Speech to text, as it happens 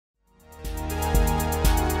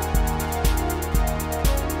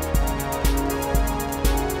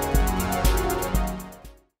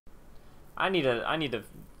I need to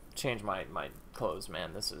change my clothes,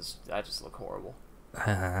 man. I just look horrible.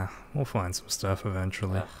 We'll find some stuff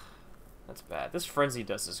eventually. Ugh, that's bad. This frenzy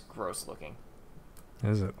dust is gross looking.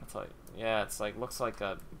 Is it? It's like, yeah, it's like, looks like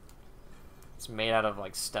it's made out of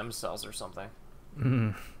like stem cells or something.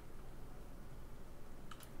 Mm.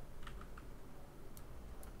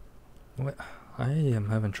 What? I am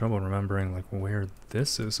having trouble remembering like where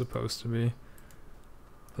this is supposed to be.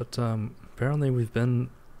 But apparently we've been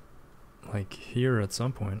like here at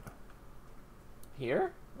some point.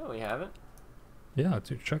 Here? No, we haven't. Yeah,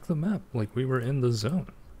 dude, check the map. Like we were in the zone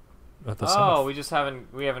at the south. Oh,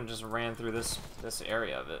 we haven't just ran through this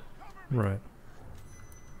area of it. Right.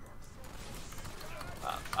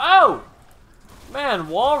 Oh! Man,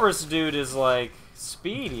 Walrus dude is like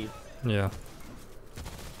speedy. Yeah.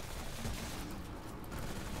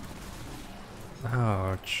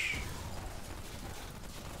 Ouch.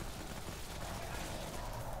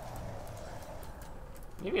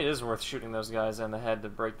 Maybe it is worth shooting those guys in the head to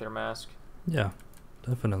break their mask. Yeah,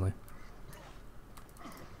 definitely.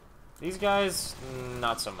 These guys,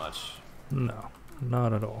 not so much. No,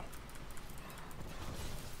 not at all.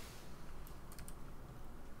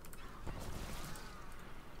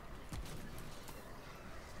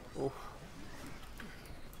 Oof.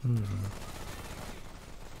 Hmm.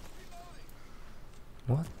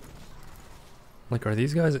 What? Like, are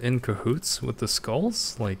these guys in cahoots with the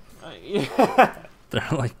skulls? Like, Yeah. they're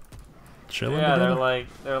like chilling Yeah, together?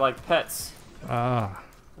 they're like pets. Ah.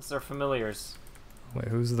 It's their familiars. Wait,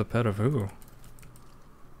 who's the pet of who?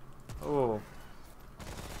 Ooh.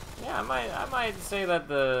 Yeah, I might say that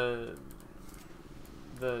the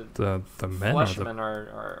men fleshmen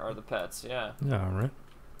are the pets, yeah. Yeah, right.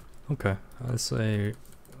 Okay, I say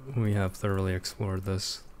we have thoroughly explored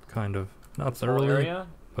this kind of not This whole thoroughly, area?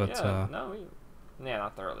 but yeah, yeah,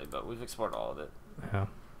 not thoroughly, but we've explored all of it. yeah.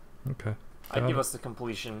 Okay. I'd give us the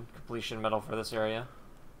completion medal for this area.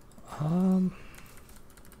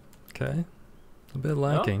 Okay. A bit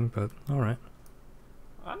lacking, but all right.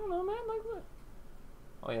 I don't know, man. Like what?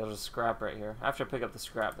 Oh yeah, there's a scrap right here. After I pick up the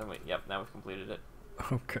scrap, then yep, now we've completed it.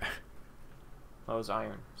 Okay. Oh, it's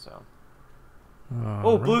iron, so.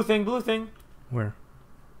 All right. Blue thing. Where?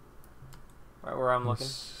 Right where I'm looking.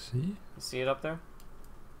 See? You see it up there?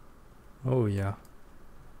 Oh yeah.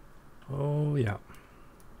 Oh yeah.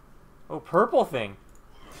 Oh, purple thing.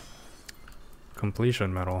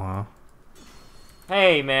 Completion medal, huh?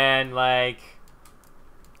 Hey, man, like.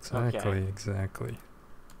 Exactly, Okay. exactly.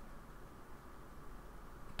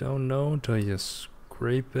 Don't know until you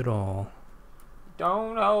scrape it all.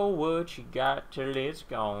 Don't know what you got till it's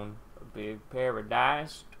gone. A big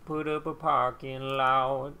paradise to put up a parking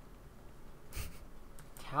lot.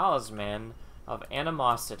 Talisman of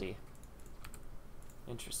animosity.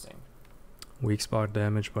 Interesting. Weak spot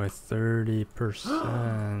damage by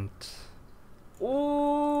 30%.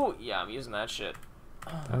 Ooh, yeah, I'm using that shit.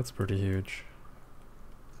 That's pretty huge.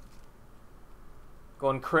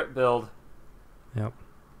 Going crit build. Yep.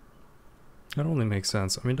 That only makes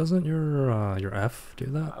sense. I mean, doesn't your F do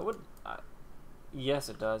that? Yes,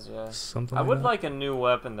 it does. Yeah. Something. I like would that? like a new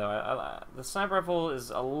weapon though. The sniper rifle is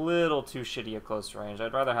a little too shitty at close range.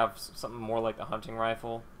 I'd rather have something more like a hunting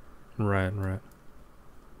rifle. Right, right.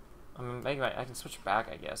 I mean, maybe I can switch back,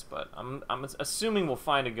 I guess, but I'm assuming we'll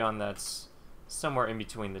find a gun that's somewhere in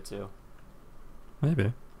between the two.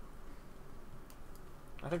 Maybe.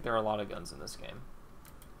 I think there are a lot of guns in this game.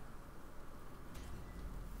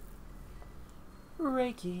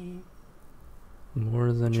 Reiki.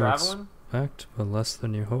 More than you Traveling? expect, but less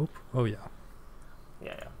than you hope. Oh yeah.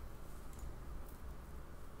 Yeah.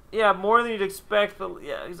 Yeah, more than you'd expect, but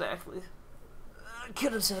yeah, exactly. I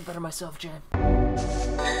could have said it better myself, Jen.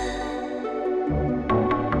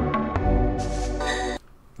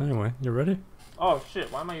 Anyway, you ready? Oh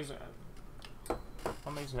shit! Why am I using an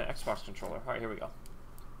Xbox controller? All right, here we go.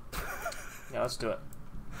 Yeah, let's do it.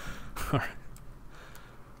 All right.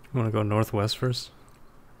 You want to go northwest first?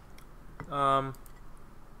 Yeah.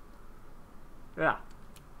 All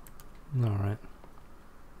right.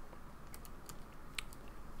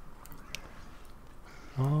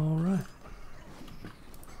 All right.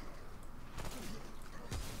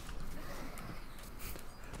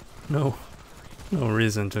 No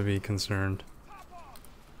reason to be concerned.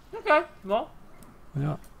 Okay. Well,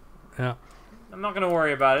 Yeah. Yeah. I'm not gonna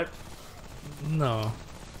worry about it. No.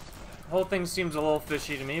 The whole thing seems a little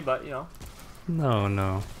fishy to me, but you know.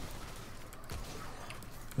 No.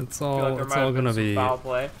 It's I feel all like there it's might all have been gonna some be foul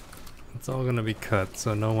play. it's all gonna be cut,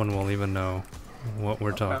 so no one will even know what we're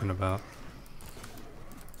Okay. talking about.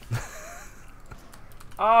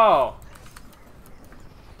 Oh.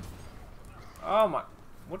 Oh my.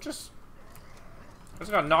 What just?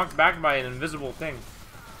 just got knocked back by an invisible thing.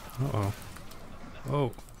 Uh-oh.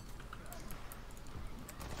 Oh.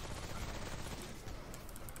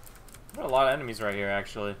 There are a lot of enemies right here,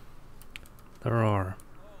 actually. There are.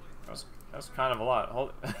 That's kind of a lot.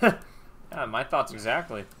 Hold yeah, my thoughts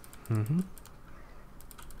exactly. Mm-hmm.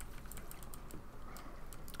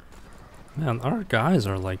 Man, our guys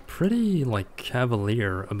are like pretty like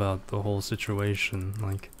cavalier about the whole situation.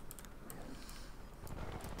 Like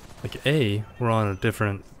A, we're on a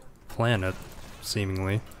different planet,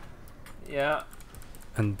 seemingly. Yeah.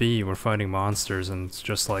 And B, we're fighting monsters, and it's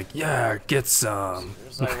just like, yeah, get some.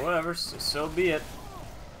 It's like, whatever, so be it.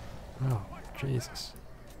 Oh, Jesus.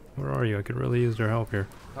 Where are you? I could really use your help here.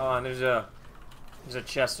 Hold on, there's a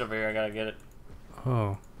chest over here. I gotta get it.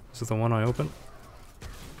 Oh, is it the one I opened?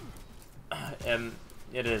 And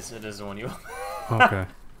it is the one you. Okay.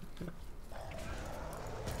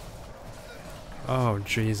 Oh,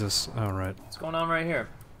 Jesus. Alright. What's going on right here?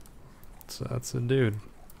 So that's a dude.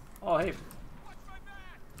 Oh, hey.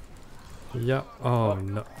 Yeah. Oh,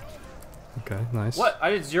 no. Okay, nice. What? I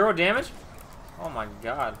did 0 damage? Oh my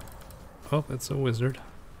god. Oh, it's a wizard.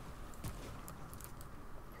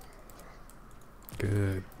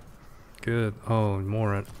 Good. Good. Oh,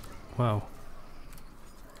 more it. Wow.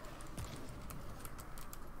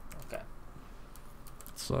 Okay.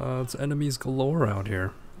 It's enemies galore out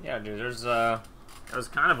here. Yeah, dude, there's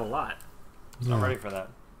kind of a lot. I'm not ready for that.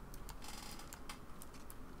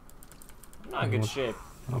 I'm not in good shape.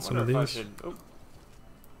 I Want some wonder of if I these? should. Oh,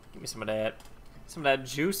 give me some of that. Some of that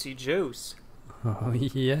juicy juice. Oh,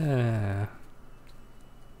 yeah.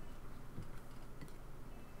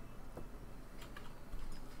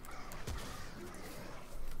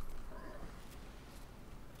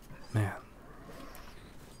 Man.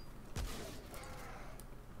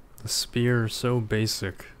 The spear, so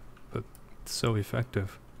basic, but so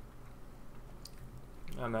effective.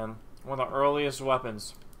 And then one of the earliest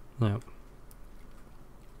weapons. Yep.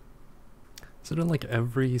 Is it in like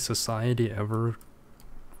every society ever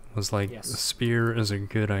was like, Yes. a spear is a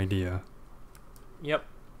good idea? Yep.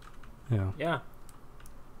 Yeah. Yeah.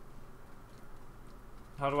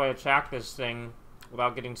 How do I attack this thing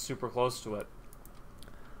without getting super close to it?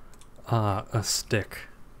 A stick.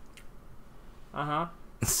 Uh-huh.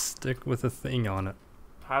 A stick with a thing on it.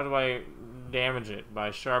 How do I damage it?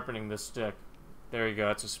 By sharpening the stick. There you go,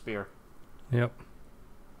 that's a spear. Yep.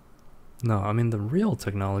 No, I mean the real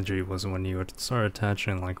technology was when you would start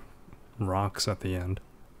attaching like rocks at the end.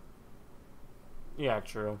 Yeah,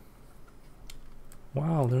 true.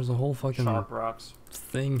 Wow, there's a whole fucking Sharp rocks.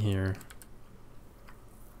 thing here.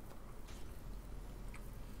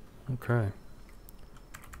 Okay.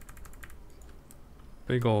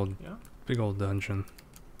 Big old dungeon.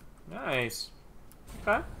 Nice.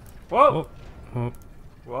 Okay. Whoa! Oh, oh,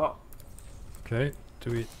 Whoa. okay.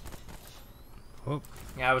 Do we? Oh,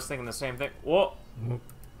 Yeah, I was thinking the same thing. Whoa! oh.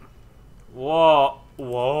 Whoa!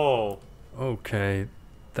 Whoa! Okay,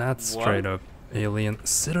 that's straight up alien.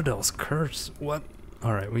 Citadel's curse. What?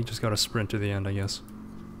 All right, we just gotta sprint to the end, I guess.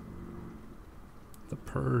 The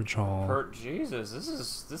Purge Hall. Jesus,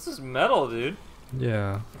 this is metal, dude.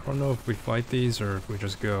 Yeah, I don't know if we fight these or if we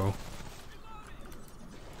just go.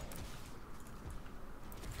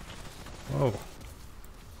 Whoa.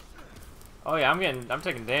 Oh yeah, I'm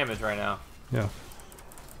taking damage right now. Yeah.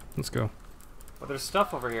 Let's go. But there's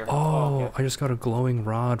stuff over here. Oh, okay. I just got a glowing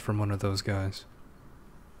rod from one of those guys.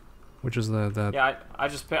 Which is that? Yeah, I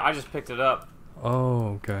just picked it up. Oh,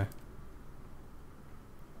 okay.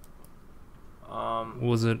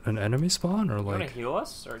 Was it an enemy spawn or You like? wanna heal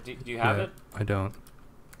us, or do you have Yeah, it? I don't.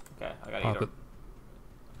 Okay, I gotta Pop eat it. it.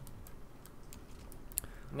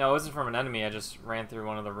 No, it wasn't from an enemy. I just ran through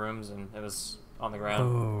one of the rooms and it was on the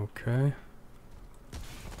ground. Okay.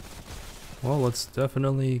 Well, let's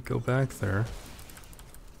definitely go back there.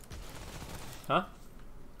 Huh?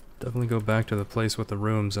 Definitely go back to the place with the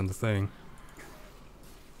rooms and the thing.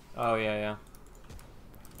 Oh yeah, yeah.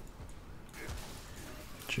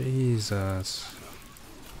 Jesus.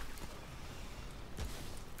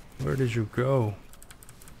 Where did you go?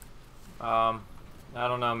 I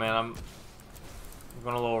don't know, man. I'm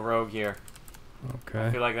going a little rogue here. I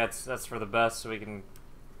Okay. feel like that's for the best, so we can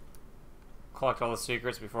collect all the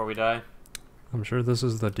secrets before we die. I'm sure this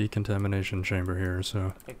is the decontamination chamber here,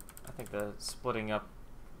 so... I think the splitting up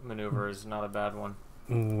maneuver is not a bad one.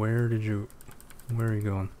 Where are you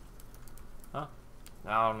going? Huh?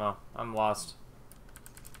 I don't know. I'm lost.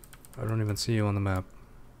 I don't even see you on the map.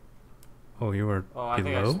 Oh, you are Oh, I below?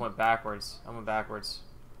 think I just went backwards. I went backwards.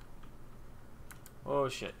 Oh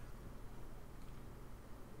shit.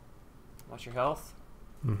 Watch your health.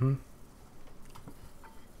 Mm-hmm.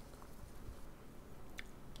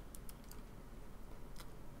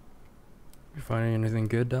 You finding anything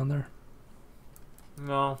good down there?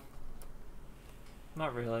 No.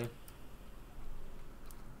 Not really.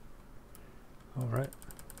 Alright.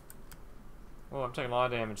 Oh, I'm taking a lot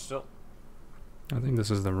of damage still. I think this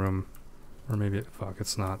is the room. Or maybe, fuck,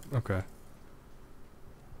 it's not. Okay.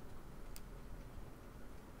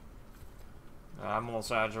 I'm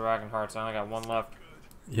almost out of Dragon Hearts. I only got one left.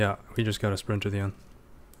 Yeah, we just gotta sprint to the end.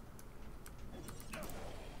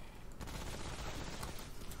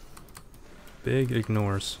 Big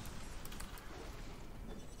ignores.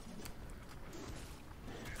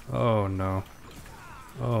 Oh no.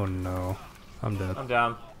 Oh no. I'm dead. I'm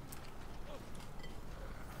down.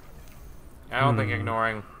 I don't think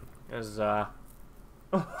ignoring is, I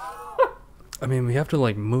mean, we have to,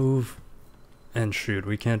 like, move and shoot.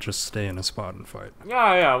 We can't just stay in a spot and fight.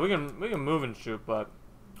 Yeah, we can move and shoot, but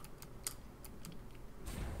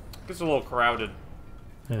it gets a little crowded.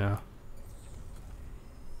 Yeah.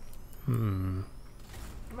 I'm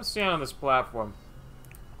gonna stand on this platform.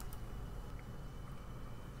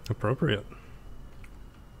 Appropriate.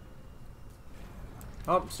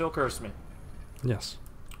 Oh, still cursed me. Yes.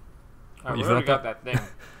 I You really thought got that- that thing.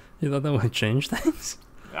 You thought that would change things?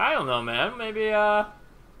 I don't know, man. Maybe, you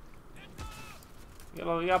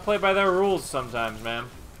gotta play by their rules sometimes, man.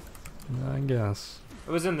 I guess.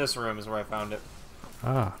 It was in this room is where I found it.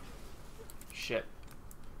 Ah. Shit.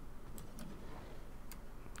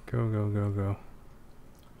 Go, go, go, go.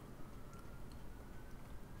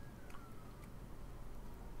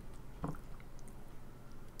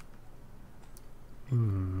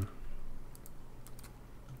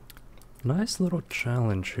 Nice little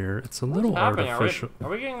challenge here. It's a little What's happening? artificial. Are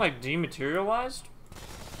we getting, like, dematerialized?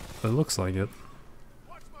 It looks like it.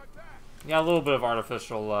 Yeah, a little bit of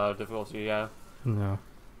artificial difficulty, yeah. No.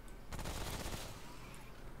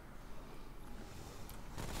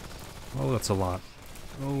 Oh, that's a lot.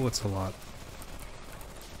 Oh, it's a lot.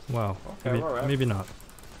 Wow. Okay, Maybe, we're right. maybe not.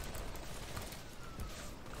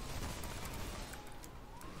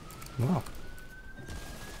 Wow.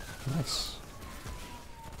 Nice.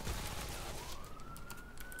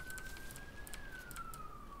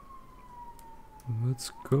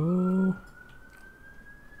 Let's go.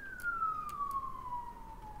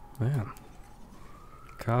 Man.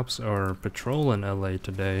 Cops are patrolling LA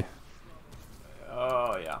today.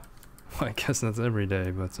 Oh, yeah. Well, I guess that's every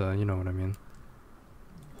day, but you know what I mean.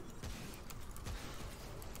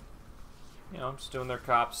 You know, just doing their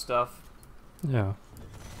cop stuff. Yeah.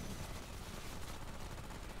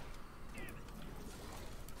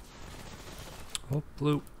 Oh,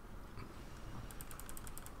 blue.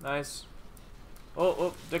 Nice.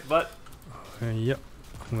 Oh, dick butt. Yep.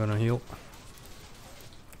 I'm gonna heal.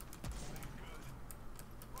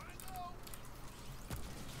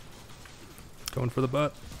 Going for the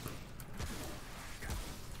butt.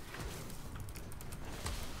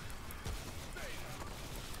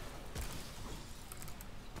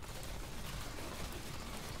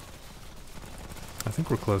 I think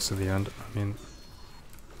we're close to the end. I mean,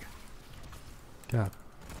 God.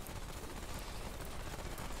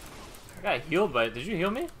 I got healed by it. Did you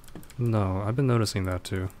heal me? No, I've been noticing that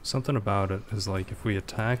too. Something about it is like if we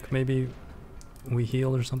attack, maybe we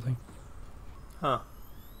heal or something. Huh.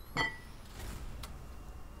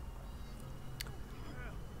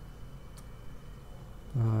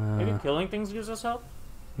 Maybe killing things gives us help?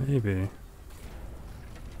 Maybe.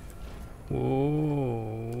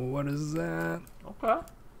 Whoa, what is that? Okay.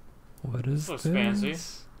 What is Looks this? fancy.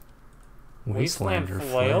 Wasteland Wastelander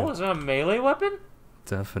flail? Is that a melee weapon?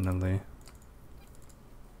 Definitely.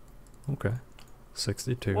 Okay.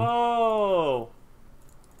 62. Whoa!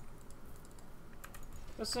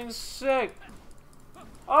 This thing's sick.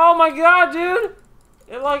 Oh my god, dude!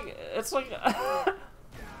 It's like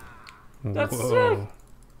that's sick.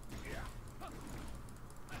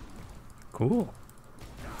 Cool.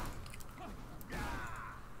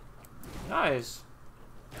 Nice.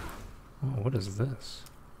 Oh, what is this?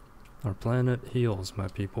 Our planet heals, my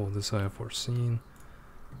people. This I have foreseen.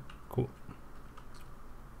 Cool.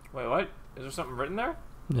 Wait, what? Is there something written there?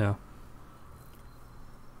 Yeah.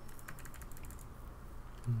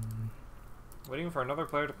 Waiting for another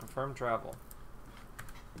player to confirm travel.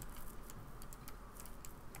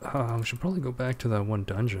 We should probably go back to that one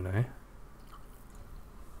dungeon, eh?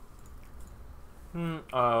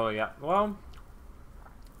 Oh, yeah. Well,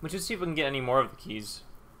 we should see if we can get any more of the keys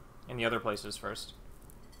in the other places first.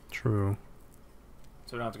 True.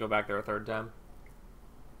 So we don't have to go back there a third time.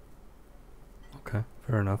 Okay,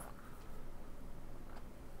 fair enough.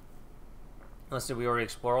 Unless did we already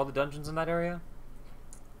explore all the dungeons in that area?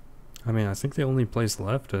 I mean, I think the only place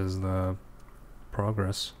left is the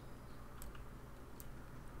progress.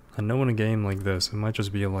 I know in a game like this, it might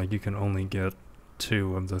just be like you can only get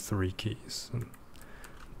 2 of the 3 keys and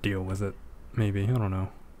deal with it. Maybe, I don't know.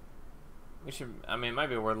 We should. I mean, it might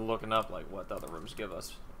be worth looking up like what the other rooms give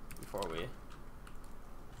us before we.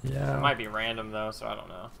 Yeah. It might be random though, so I don't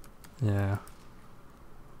know. Yeah.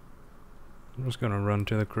 I'm just gonna run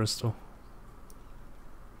to the crystal.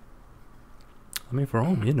 I mean, for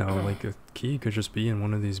all you know, like a key could just be in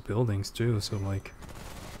one of these buildings too. So like,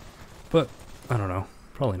 but I don't know.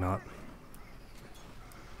 Probably not.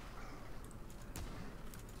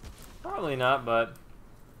 Probably not, but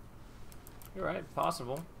you're right.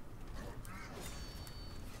 Possible.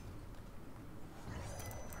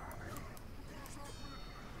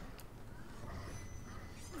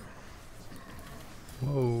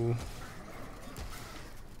 Whoa.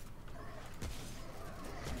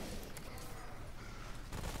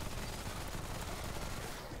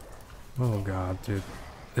 Oh god, dude.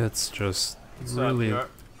 It's just What's really, up,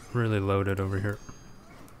 really loaded over here.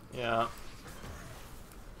 yeah.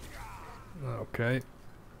 Okay.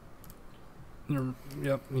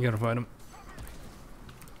 Yep, you gotta fight him.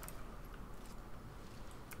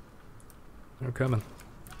 They're coming.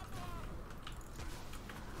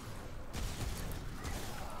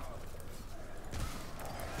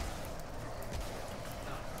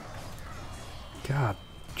 God,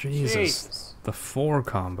 Jesus. The 4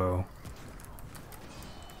 combo.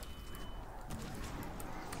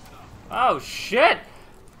 Oh shit!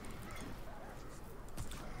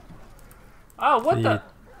 Oh, what the?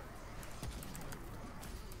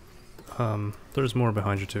 There's more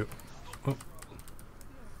behind you too. Oh.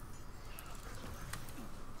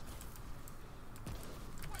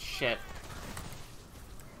 Shit.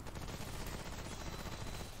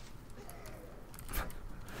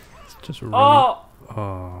 It's just really. Oh!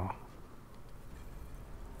 Oh.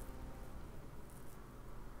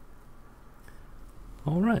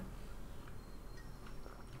 Alright.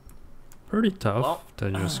 Pretty tough Well,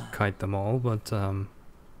 to just kite them all, but I'm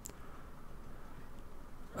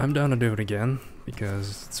down to do it again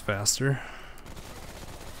because it's faster.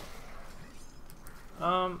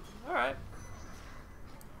 Alright.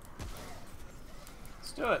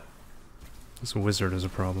 Let's do it. This wizard is a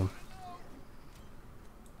problem.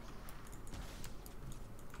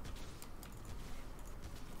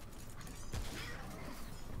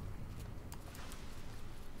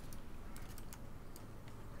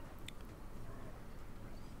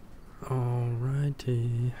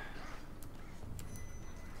 Alrighty.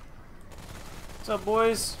 What's up,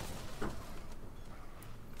 boys?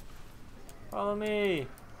 Follow me.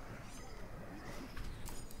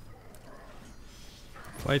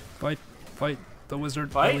 Fight, fight, fight the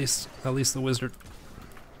wizard. Fight? At least the wizard.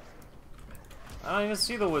 I don't even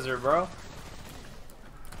see the wizard, bro.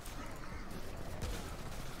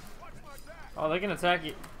 Oh, they can attack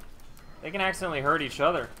you. They can accidentally hurt each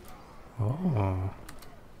other. Oh.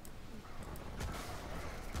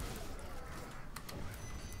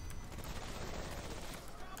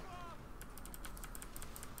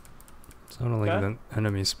 Sounded like Okay. an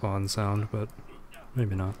enemy spawn sound, but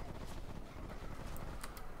maybe not.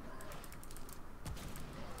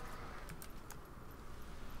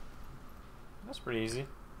 That's pretty easy.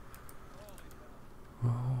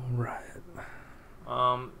 Alright.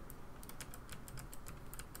 Can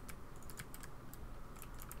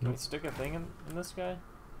we Nope. stick a thing in this guy?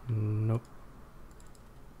 Nope.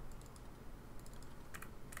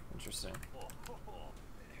 Interesting.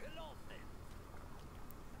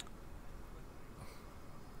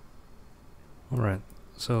 Alright,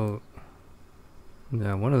 so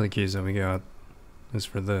yeah, one of the keys that we got is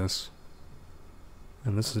for this.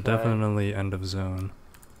 And this is Okay. definitely end of zone.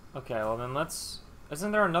 Okay, well then let's...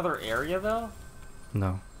 Isn't there another area, though?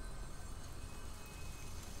 No.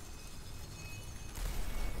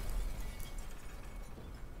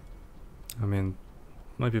 I mean,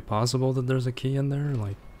 might be possible that there's a key in there,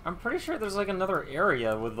 like, I'm pretty sure there's like another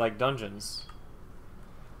area with like dungeons.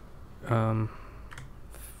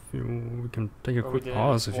 we can take a Or we quick did it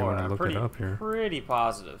pause if you before. want to I'm look pretty, it up here. Pretty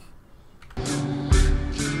positive.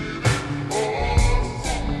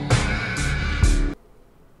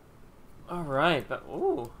 Alright, but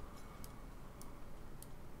ooh.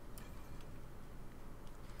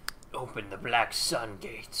 Open the Black Sun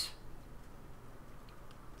Gate.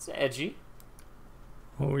 It's edgy.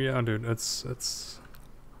 Oh yeah, dude, it's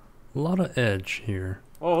a lot of edge here.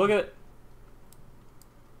 Whoa, look at it.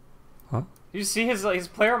 Huh? You see his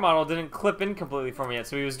player model didn't clip in completely for me yet,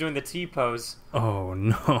 so he was doing the T pose. Oh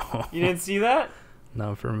no. You didn't see that?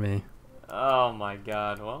 Not for me. Oh my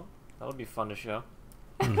god. Well, that'll be fun to show.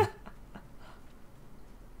 Hmm.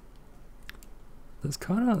 This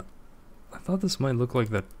kind of... I thought this might look like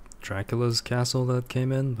that Dracula's castle that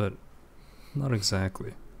came in, but not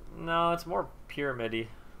exactly. No, it's more pyramid-y.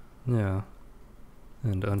 Yeah.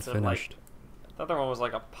 And It's a, like, unfinished. the other one was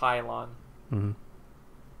like a pylon. Mm-hmm.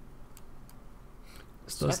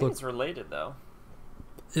 So I think it's related though.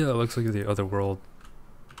 Yeah, it looks like the other world.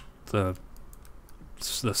 The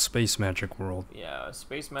space magic world. Yeah, a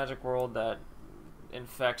space magic world that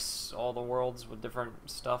infects all the worlds with different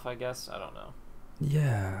stuff, I guess. I don't know.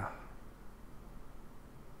 Yeah.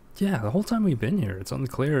 Yeah, the whole time we've been here, it's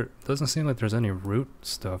unclear. It doesn't seem like there's any root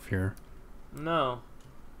stuff here. No.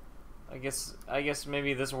 I guess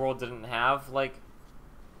maybe this world didn't have like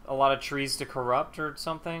a lot of trees to corrupt or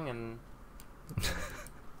something, and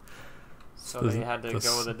so they had to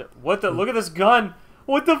go with it. What the? Look at this gun!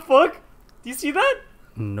 What the fuck? Do you see that?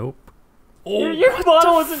 Nope. Your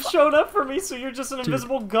model hasn't shown up for me, so you're just an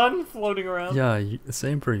invisible gun floating around. Yeah,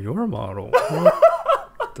 same for your model.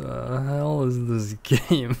 What the hell is this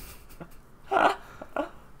game?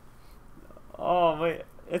 Oh wait,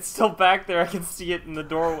 it's still back there. I can see it in the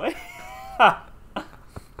doorway.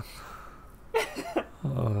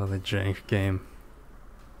 Oh, the jank game.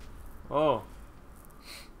 Oh.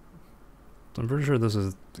 I'm pretty sure this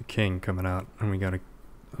is the king coming out, and we gotta.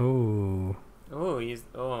 Oh. Oh, he's.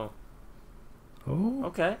 Oh. Oh.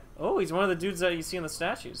 Okay. Oh, he's one of the dudes that you see in the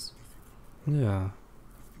statues. Yeah.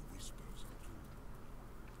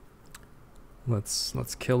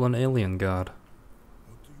 Let's kill an alien god.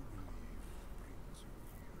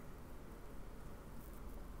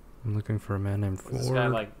 I'm looking for a man named Ford. Is this guy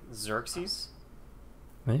like Xerxes?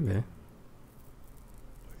 Maybe. He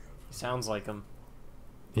sounds like him.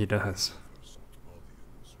 He does.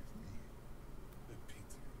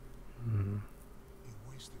 Hmm.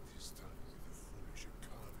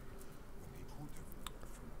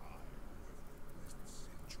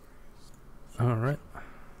 Alright.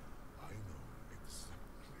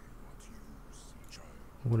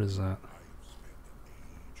 What is that?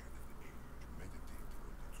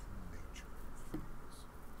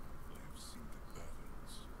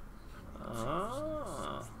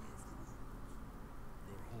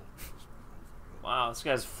 Wow, this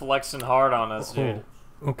guy's flexing hard on us, dude.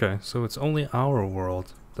 Okay, so it's only our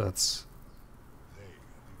world that's...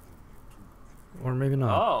 Or maybe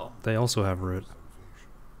not. Oh. They also have root.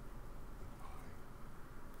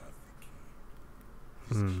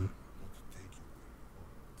 Hmm.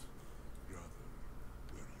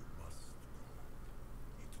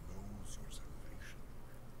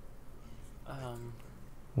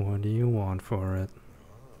 What do you want for it?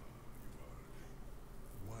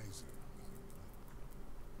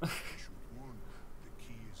 This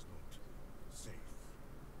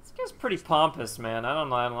guy's pretty pompous, man. I don't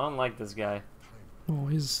know. I don't like this guy. Oh,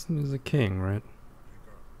 he's a king, right?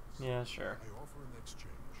 Yeah, sure.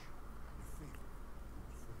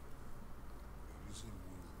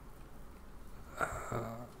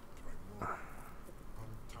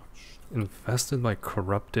 Infested by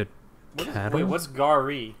corrupted cattle? Wait, what's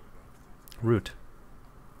Gari? Root.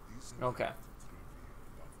 Okay.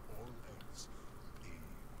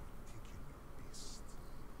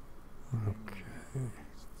 Okay.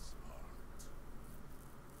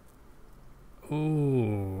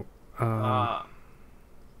 Ooh. I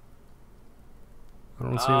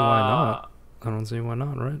don't see why not. I don't see why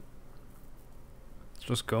not, right? Let's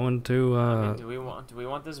just go into I mean, do we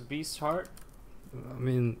want this beast's heart? I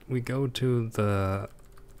mean, we go to the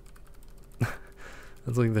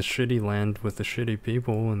it's like the shitty land with the shitty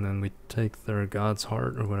people, and then we take their god's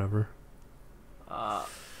heart or whatever.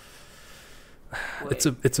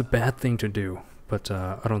 It's a bad thing to do, but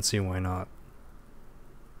I don't see why not.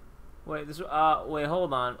 Wait, wait,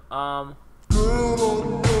 hold on.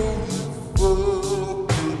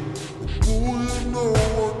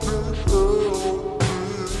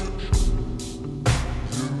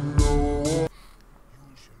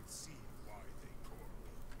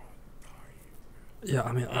 Yeah,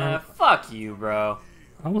 I mean, fuck you, bro.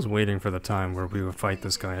 I was waiting for the time where we would fight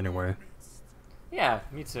this guy anyway. Yeah,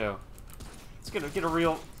 me too. Let's get a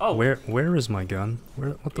real. Oh, where is my gun?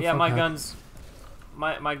 What the fuck? Yeah, my gun's.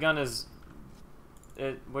 My gun is.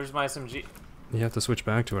 Where's my SMG? You have to switch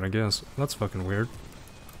back to it, I guess. That's fucking weird.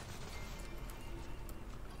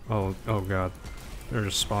 Oh god, they're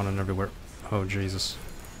just spawning everywhere. Oh Jesus.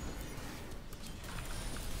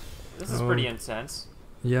 This is pretty intense.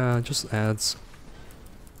 Yeah, it just adds.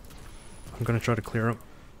 I'm gonna try to clear him.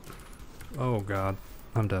 Oh god,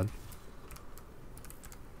 I'm dead.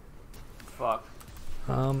 Fuck.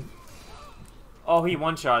 Oh, he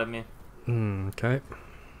one-shotted me. Okay.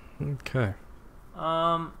 Okay.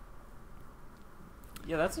 Yeah,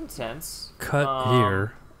 that's intense. Cut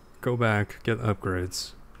here. Go back. Get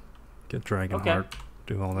upgrades. Get Dragonheart.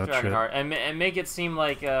 Do all that shit. Dragonheart. And make it seem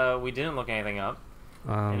like we didn't look anything up.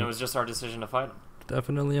 And it was just our decision to fight him.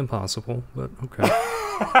 Definitely impossible, but okay.